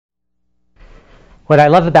What I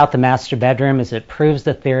love about the master bedroom is it proves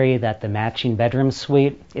the theory that the matching bedroom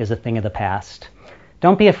suite is a thing of the past.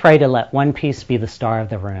 Don't be afraid to let one piece be the star of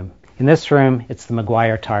the room. In this room, it's the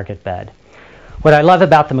McGuire Target bed. What I love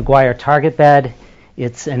about the McGuire Target bed,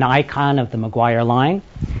 it's an icon of the McGuire line.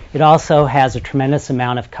 It also has a tremendous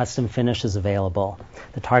amount of custom finishes available.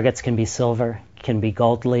 The Targets can be silver, can be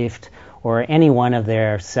gold leafed, or any one of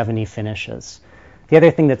their 70 finishes. The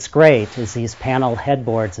other thing that's great is these panel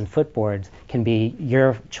headboards and footboards can be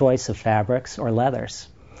your choice of fabrics or leathers.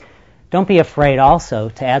 Don't be afraid also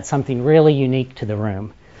to add something really unique to the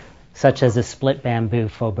room, such as a split bamboo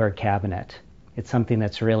Faubourg cabinet. It's something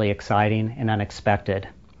that's really exciting and unexpected.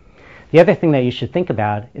 The other thing that you should think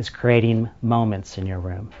about is creating moments in your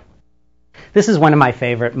room. This is one of my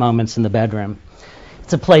favorite moments in the bedroom.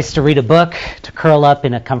 It's a place to read a book, to curl up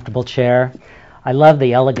in a comfortable chair. I love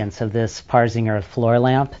the elegance of this Parzinger floor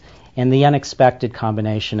lamp and the unexpected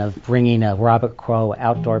combination of bringing a Robert Crow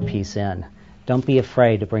outdoor piece in. Don't be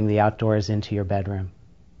afraid to bring the outdoors into your bedroom.